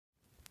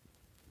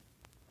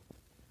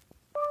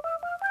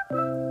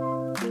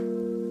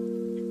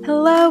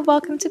Hello,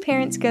 welcome to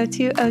Parents Go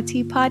To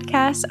OT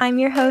podcast. I'm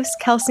your host,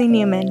 Kelsey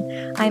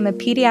Newman. I'm a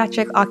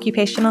pediatric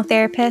occupational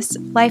therapist,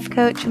 life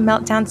coach,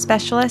 meltdown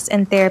specialist,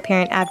 and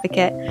therapeutic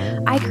advocate.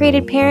 I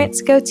created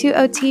Parents Go To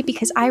OT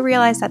because I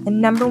realized that the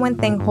number one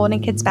thing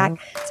holding kids back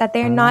is that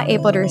they are not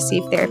able to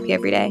receive therapy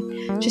every day.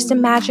 Just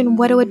imagine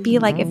what it would be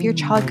like if your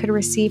child could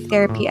receive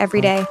therapy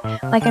every day.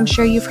 Like I'm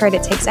sure you've heard,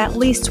 it takes at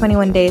least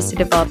 21 days to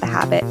develop a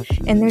habit,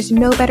 and there's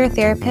no better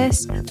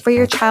therapist for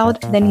your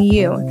child than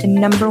you, the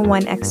number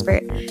one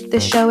expert.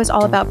 This show is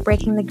all about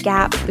breaking the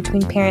gap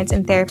between parents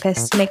and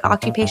therapists to make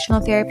occupational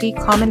therapy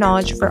common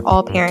knowledge for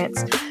all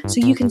parents, so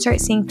you can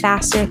start seeing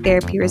faster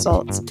therapy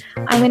results.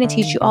 I'm going to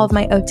teach you all of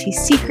my OT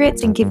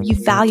secrets and give you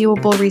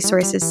valuable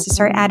resources to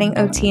start adding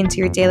OT into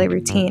your daily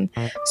routine.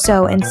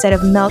 So instead of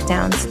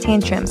meltdowns,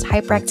 tantrums,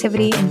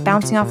 hyperactivity, and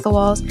bouncing off the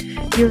walls,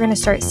 you're going to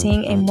start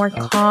seeing a more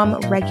calm,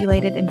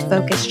 regulated, and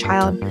focused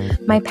child.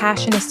 My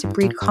passion is to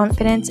breed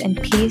confidence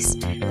and peace.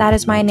 That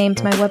is why I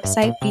named my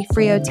website Be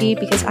Free OT,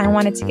 because I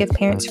wanted to give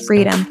parents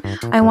freedom.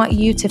 I want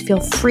you to feel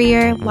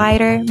freer,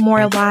 lighter,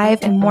 more alive,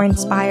 and more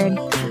inspired.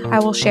 I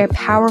will share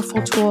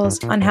powerful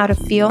tools on how to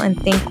feel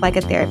and think like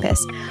a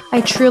therapist.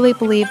 I truly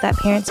believe that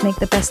parents make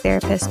the best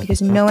therapists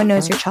because no one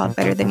knows your child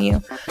better than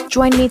you.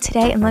 Join me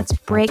today and let's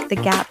break the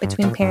gap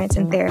between parents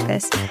and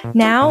therapists.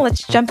 Now,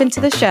 let's jump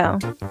into the show.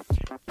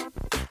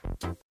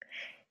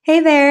 Hey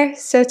there!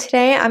 So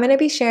today I'm going to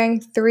be sharing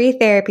 3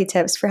 therapy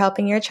tips for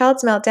helping your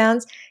child's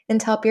meltdowns and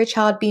to help your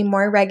child be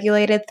more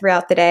regulated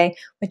throughout the day,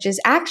 which is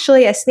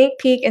actually a sneak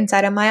peek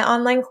inside of my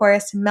online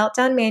course,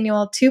 Meltdown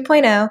Manual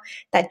 2.0,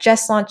 that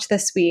just launched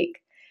this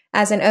week.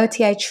 As an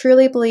OT, I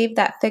truly believe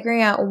that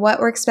figuring out what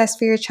works best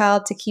for your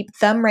child to keep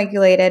them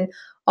regulated,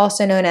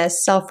 also known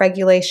as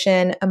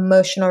self-regulation,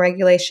 emotional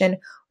regulation,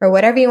 or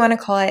whatever you want to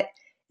call it,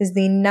 is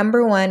the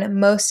number one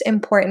most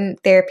important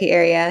therapy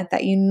area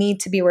that you need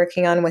to be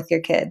working on with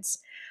your kids.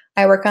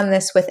 I work on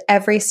this with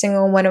every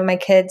single one of my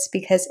kids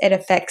because it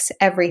affects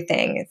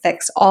everything. It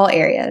affects all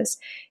areas.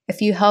 If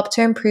you help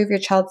to improve your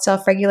child's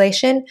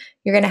self-regulation,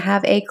 you're going to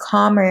have a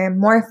calmer,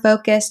 more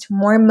focused,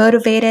 more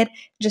motivated,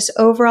 just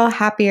overall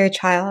happier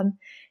child.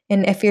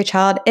 And if your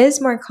child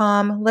is more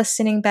calm,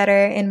 listening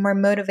better, and more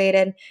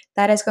motivated,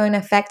 that is going to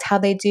affect how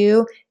they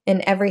do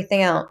in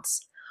everything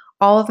else.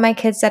 All of my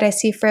kids that I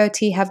see for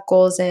OT have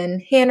goals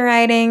in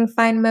handwriting,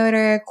 fine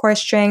motor, core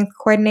strength,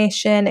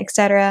 coordination,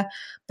 etc.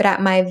 But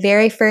at my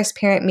very first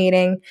parent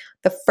meeting,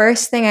 the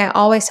first thing I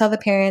always tell the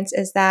parents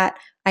is that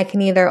I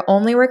can either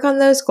only work on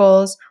those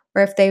goals,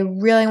 or if they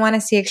really want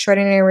to see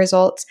extraordinary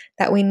results,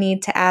 that we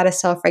need to add a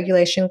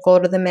self-regulation goal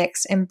to the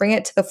mix and bring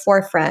it to the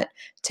forefront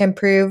to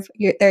improve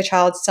their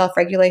child's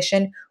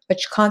self-regulation,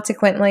 which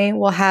consequently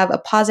will have a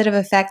positive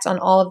effect on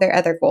all of their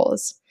other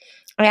goals.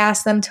 I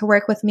asked them to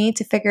work with me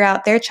to figure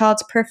out their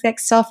child's perfect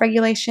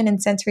self-regulation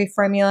and sensory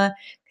formula,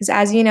 because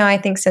as you know, I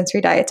think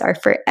sensory diets are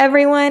for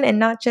everyone and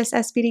not just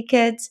SPD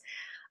kids.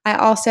 I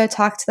also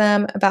talked to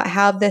them about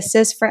how this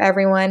is for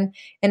everyone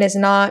and is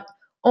not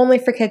only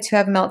for kids who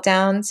have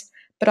meltdowns,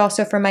 but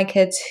also for my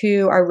kids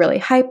who are really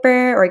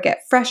hyper or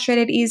get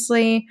frustrated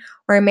easily,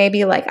 or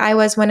maybe like I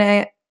was when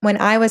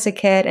I was a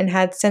kid and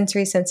had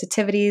sensory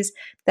sensitivities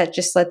that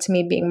just led to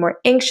me being more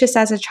anxious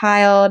as a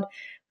child,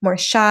 more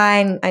shy,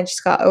 and I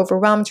just got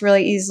overwhelmed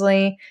really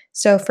easily.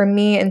 So for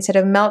me, instead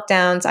of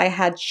meltdowns, I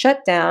had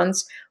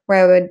shutdowns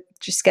where I would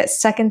just get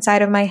stuck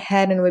inside of my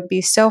head and would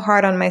be so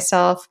hard on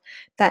myself.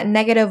 That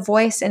negative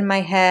voice in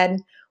my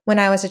head when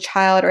I was a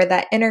child, or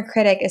that inner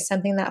critic, is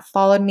something that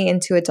followed me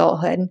into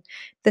adulthood.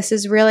 This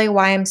is really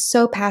why I'm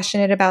so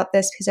passionate about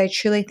this, because I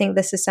truly think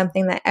this is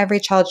something that every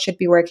child should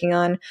be working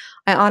on.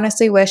 I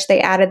honestly wish they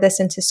added this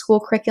into school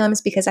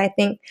curriculums because I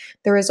think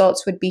the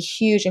results would be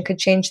huge and could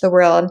change the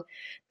world.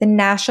 The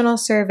National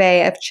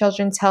Survey of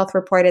Children's Health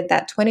reported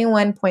that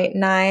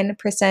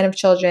 21.9% of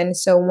children,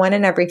 so 1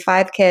 in every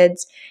 5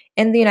 kids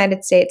in the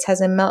United States, has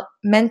a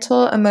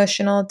mental,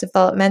 emotional,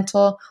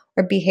 developmental,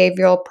 or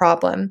behavioral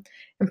problem.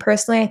 And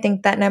personally, I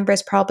think that number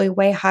is probably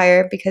way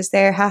higher because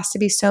there has to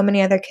be so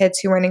many other kids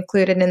who weren't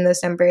included in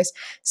those numbers,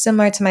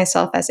 similar to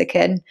myself as a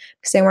kid,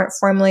 because they weren't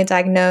formally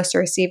diagnosed or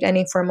received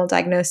any formal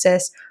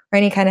diagnosis or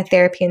any kind of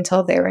therapy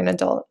until they were an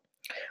adult.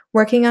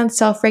 Working on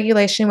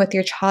self-regulation with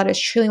your child is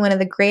truly one of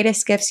the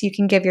greatest gifts you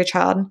can give your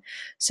child.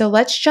 So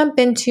let's jump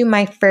into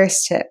my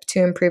first tip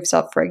to improve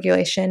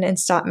self-regulation and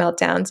stop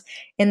meltdowns.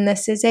 And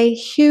this is a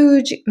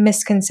huge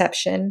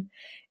misconception.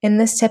 And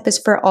this tip is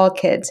for all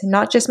kids,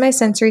 not just my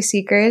sensory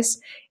seekers.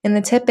 And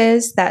the tip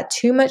is that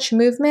too much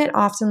movement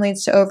often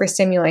leads to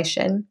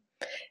overstimulation.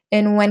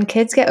 And when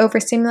kids get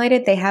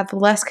overstimulated, they have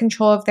less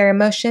control of their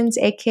emotions,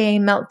 aka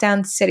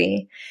meltdown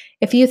city.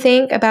 If you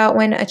think about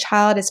when a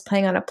child is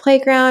playing on a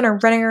playground or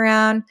running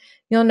around,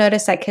 you'll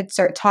notice that kids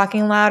start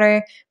talking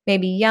louder,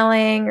 maybe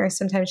yelling, or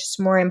sometimes just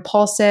more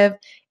impulsive.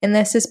 And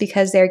this is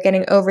because they're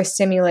getting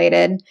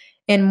overstimulated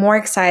and more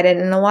excited.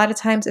 And a lot of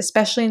times,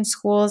 especially in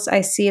schools,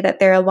 I see that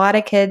there are a lot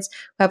of kids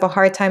who have a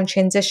hard time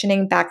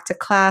transitioning back to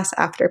class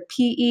after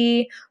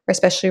PE, or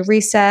especially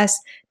recess.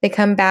 They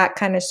come back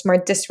kind of just more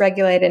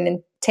dysregulated and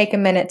take a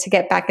minute to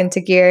get back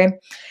into gear.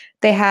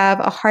 They have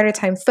a harder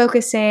time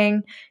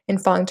focusing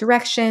and following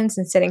directions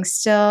and sitting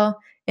still.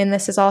 And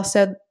this is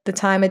also the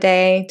time of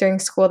day during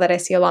school that I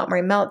see a lot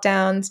more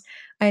meltdowns.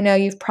 I know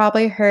you've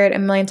probably heard a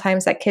million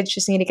times that kids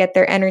just need to get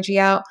their energy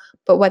out,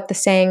 but what the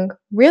saying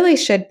really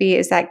should be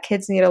is that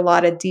kids need a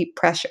lot of deep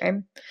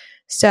pressure.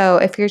 So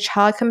if your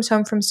child comes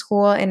home from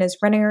school and is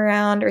running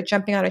around or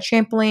jumping on a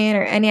trampoline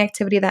or any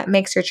activity that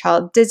makes your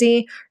child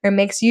dizzy or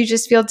makes you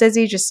just feel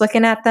dizzy just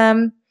looking at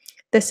them,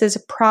 this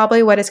is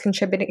probably what is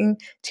contributing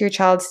to your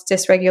child's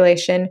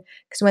dysregulation,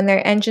 because when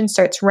their engine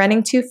starts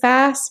running too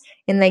fast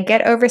and they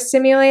get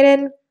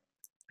overstimulated,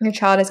 your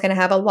child is going to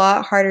have a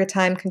lot harder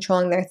time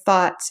controlling their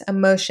thoughts,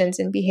 emotions,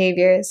 and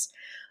behaviors.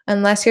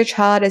 Unless your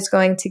child is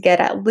going to get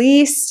at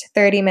least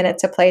 30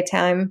 minutes of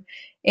playtime.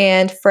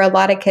 And for a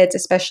lot of kids,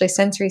 especially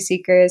sensory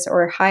seekers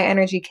or high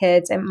energy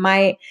kids, it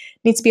might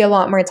need to be a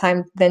lot more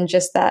time than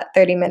just that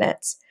 30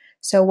 minutes.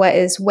 So, what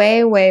is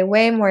way, way,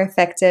 way more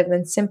effective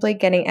than simply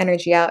getting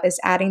energy out is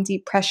adding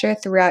deep pressure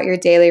throughout your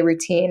daily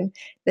routine.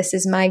 This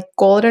is my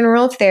golden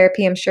rule of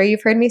therapy. I'm sure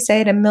you've heard me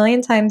say it a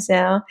million times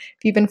now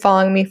if you've been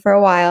following me for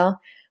a while.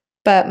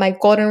 But my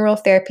golden rule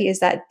of therapy is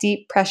that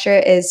deep pressure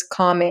is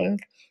calming.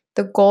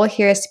 The goal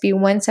here is to be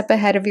one step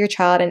ahead of your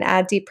child and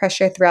add deep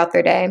pressure throughout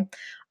their day.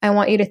 I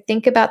want you to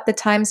think about the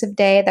times of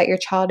day that your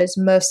child is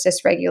most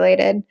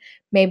dysregulated.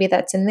 Maybe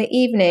that's in the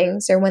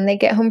evenings or when they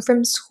get home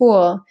from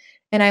school.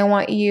 And I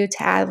want you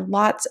to add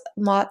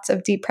lots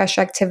of deep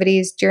pressure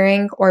activities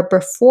during or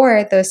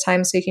before those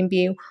times so you can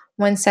be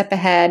one step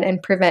ahead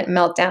and prevent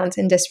meltdowns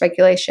and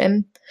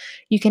dysregulation.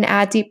 You can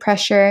add deep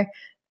pressure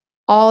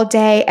all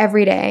day,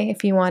 every day,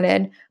 if you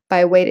wanted,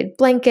 by weighted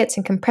blankets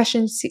and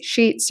compression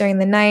sheets during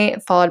the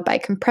night, followed by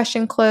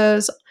compression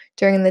clothes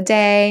during the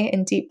day,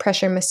 and deep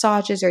pressure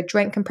massages or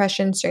joint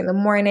compressions during the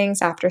mornings,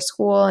 after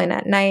school, and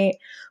at night.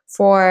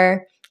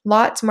 For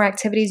lots more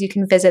activities, you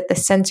can visit the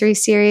sensory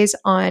series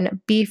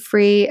on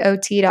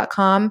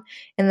BeFreeOT.com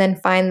and then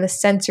find the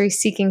sensory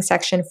seeking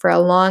section for a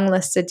long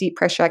list of deep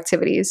pressure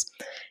activities.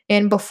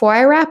 And before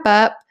I wrap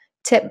up,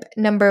 tip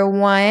number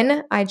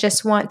 1, I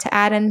just want to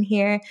add in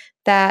here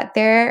that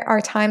there are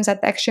times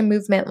that the extra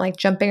movement, like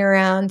jumping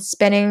around,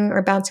 spinning,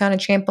 or bouncing on a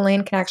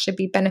trampoline, can actually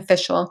be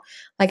beneficial.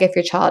 Like if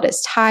your child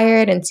is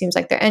tired and seems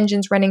like their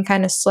engine's running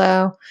kind of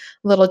slow,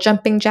 a little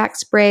jumping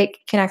jacks break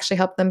can actually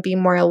help them be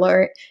more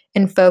alert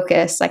and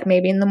focused, like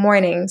maybe in the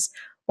mornings,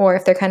 or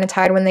if they're kind of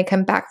tired when they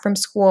come back from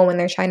school when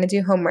they're trying to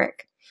do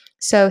homework.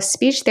 So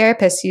speech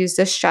therapists use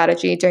this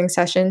strategy during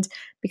sessions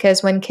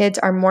because when kids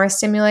are more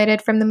stimulated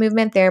from the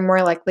movement, they're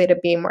more likely to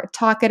be more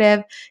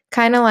talkative,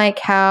 kind of like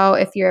how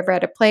if you're ever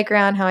at a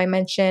playground, how I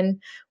mentioned,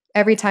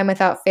 every time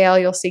without fail,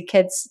 you'll see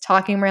kids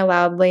talking more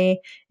loudly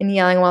and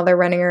yelling while they're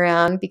running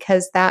around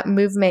because that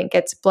movement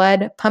gets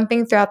blood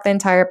pumping throughout the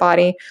entire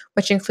body,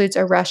 which includes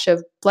a rush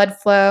of blood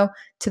flow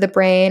to the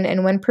brain.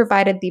 And when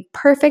provided the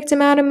perfect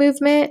amount of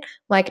movement,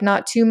 like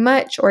not too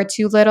much or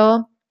too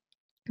little,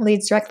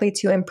 leads directly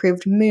to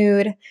improved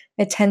mood,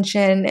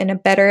 attention, and a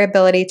better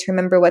ability to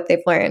remember what they've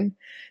learned.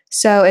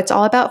 So it's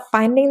all about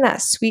finding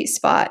that sweet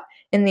spot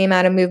in the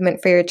amount of movement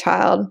for your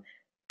child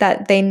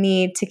that they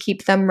need to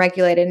keep them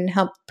regulated and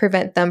help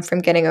prevent them from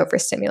getting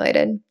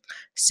overstimulated.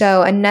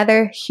 So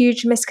another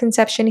huge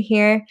misconception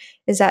here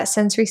is that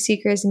sensory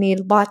seekers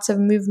need lots of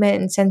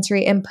movement and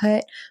sensory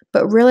input,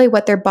 but really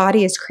what their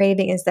body is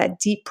craving is that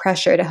deep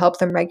pressure to help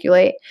them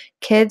regulate.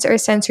 Kids or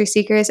sensory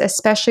seekers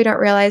especially don't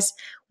realize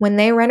when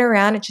they run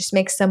around, it just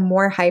makes them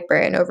more hyper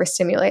and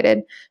overstimulated.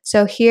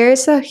 So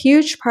here's a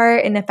huge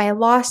part, and if I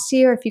lost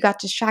you or if you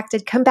got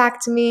distracted, come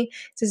back to me.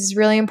 This is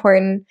really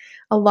important.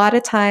 A lot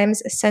of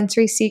times,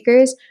 sensory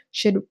seekers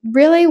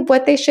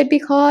what they should be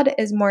called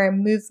is more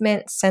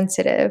movement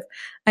sensitive.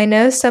 I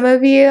know some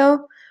of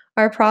you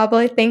are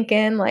probably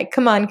thinking, like,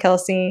 come on,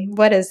 Kelsey,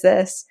 what is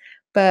this?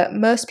 But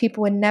most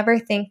people would never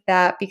think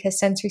that because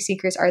sensory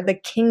seekers are the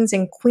kings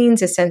and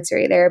queens of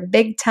sensory. They're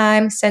big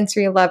time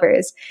sensory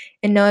lovers.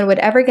 And no one would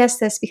ever guess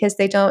this because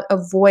they don't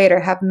avoid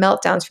or have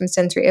meltdowns from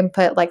sensory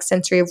input like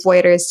sensory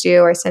avoiders do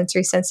or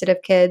sensory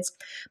sensitive kids.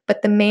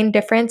 But the main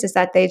difference is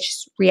that they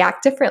just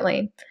react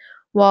differently.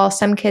 While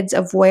some kids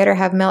avoid or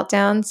have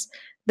meltdowns,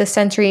 the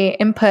sensory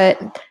input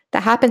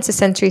that happens to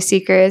sensory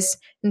seekers,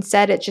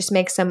 instead it just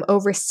makes them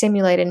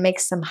overstimulated,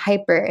 makes them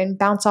hyper and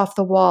bounce off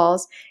the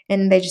walls,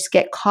 and they just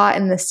get caught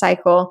in this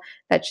cycle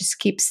that just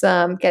gets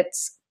them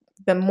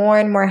more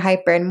and more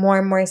hyper and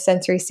more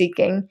sensory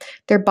seeking.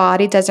 Their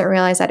body doesn't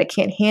realize that it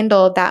can't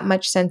handle that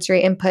much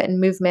sensory input and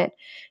movement.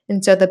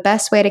 And so the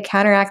best way to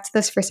counteract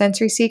this for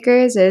sensory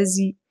seekers is,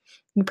 you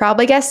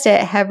probably guessed it,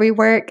 heavy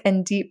work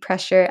and deep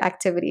pressure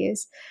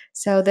activities.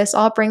 So this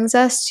all brings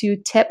us to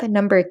tip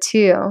number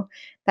 2,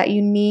 that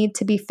you need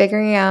to be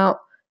figuring out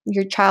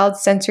your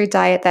child's sensory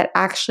diet that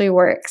actually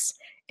works.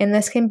 And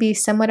this can be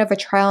somewhat of a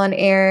trial and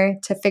error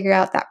to figure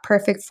out that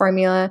perfect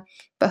formula.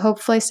 But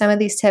hopefully some of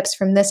these tips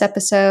from this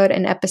episode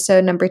and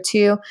episode number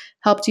 2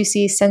 helped you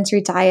see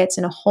sensory diets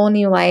in a whole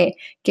new light,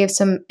 gave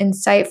some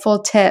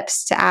insightful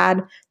tips to add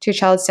to your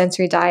child's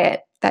sensory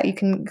diet that you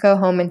can go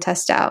home and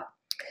test out.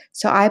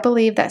 So I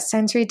believe that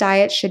sensory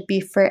diet should be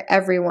for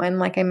everyone,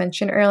 like I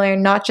mentioned earlier,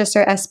 not just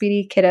our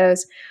SPD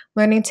kiddos.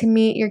 Learning to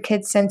meet your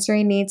kids'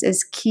 sensory needs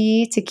is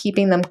key to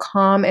keeping them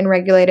calm and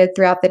regulated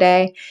throughout the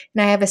day.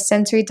 And I have a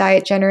sensory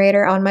diet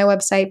generator on my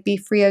website,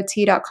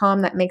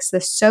 BeFreeOT.com, that makes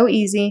this so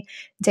easy.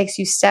 It takes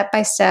you step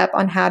by step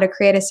on how to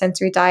create a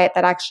sensory diet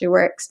that actually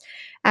works.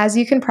 As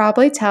you can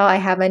probably tell, I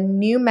have a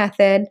new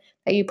method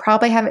that you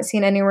probably haven't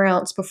seen anywhere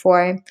else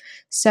before.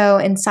 So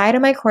inside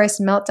of my course,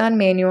 Meltdown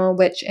Manual,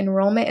 which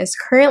enrollment is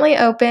currently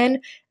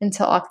open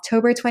until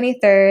October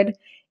 23rd,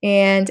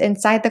 and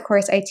inside the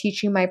course, I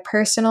teach you my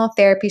personal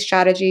therapy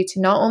strategy to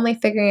not only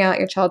figuring out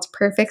your child's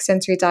perfect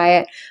sensory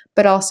diet,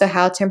 but also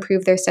how to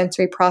improve their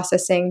sensory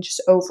processing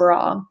just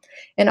overall.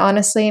 And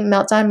honestly,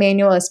 Meltdown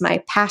Manual is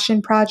my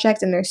passion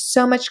project, and there's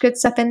so much good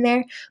stuff in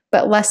there.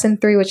 But lesson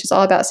 3, which is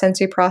all about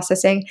sensory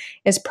processing,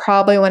 is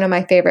probably one of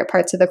my favorite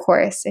parts of the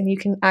course. And you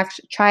can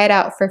actually try it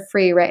out for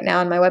free right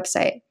now on my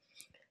website.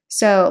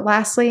 So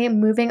lastly,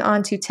 moving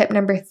on to tip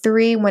number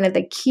 3, one of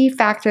the key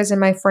factors in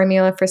my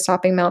formula for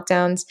stopping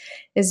meltdowns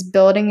is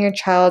building your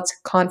child's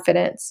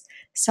confidence.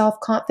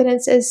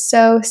 Self-confidence is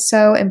so,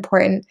 so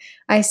important.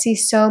 I see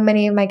so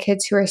many of my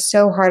kids who are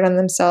so hard on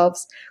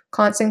themselves.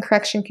 Constant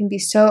correction can be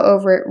so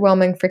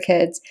overwhelming for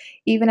kids.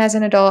 Even as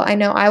an adult, I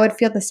know I would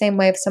feel the same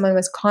way if someone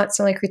was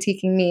constantly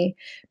critiquing me.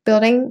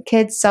 Building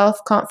kids'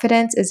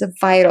 self-confidence is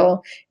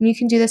vital, and you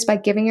can do this by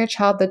giving your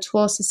child the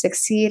tools to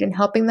succeed and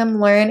helping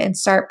them learn and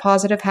start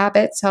positive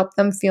habits to help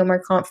them feel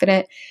more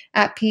confident,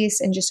 at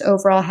peace, and just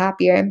overall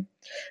happier.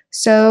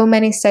 So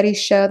many studies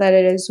show that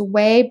it is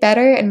way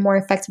better and more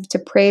effective to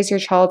praise your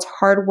child's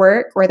hard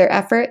work or their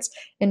efforts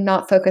and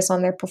not focus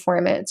on their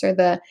performance or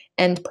the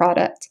end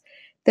product.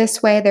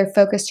 This way, their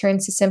focus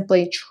turns to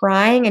simply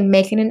trying and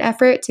making an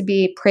effort to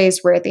be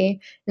praiseworthy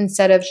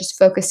instead of just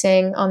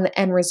focusing on the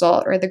end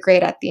result or the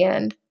grade at the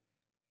end.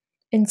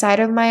 Inside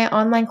of my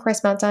online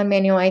course, Meltdown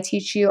Manual, I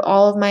teach you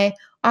all of my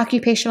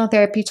occupational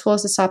therapy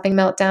tools to stopping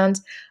meltdowns.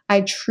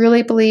 I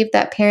truly believe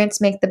that parents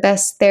make the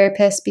best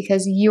therapists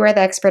because you are the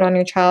expert on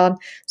your child.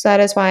 So that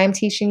is why I'm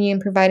teaching you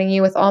and providing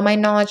you with all my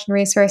knowledge and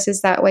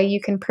resources. That way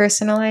you can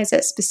personalize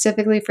it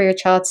specifically for your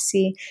child to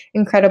see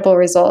incredible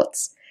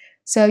results.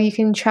 So you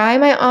can try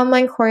my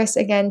online course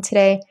again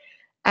today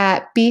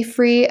at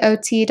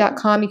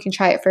BeFreeOT.com. You can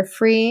try it for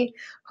free.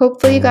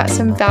 Hopefully you got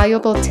some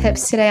valuable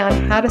tips today on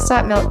how to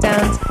stop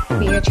meltdowns,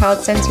 meet your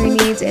child's sensory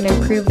needs, and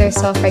improve their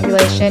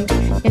self-regulation.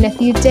 And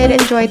if you did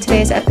enjoy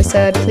today's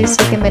episode, please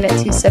take a minute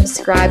to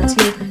subscribe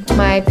to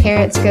my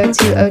Parents Go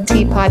to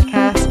OT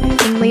podcast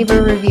and leave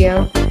a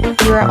review.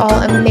 You are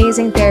all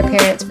amazing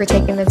parents for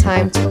taking the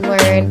time to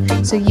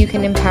learn so you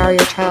can empower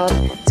your child.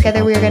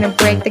 Together we are going to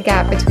break the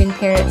gap between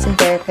parents and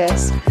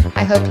therapists.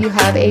 I hope you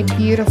have a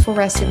beautiful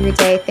rest of your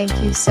day. Thank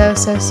you so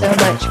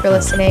much for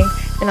listening,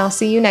 and I'll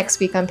see you next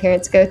week on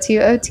Parents Go to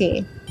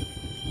OT.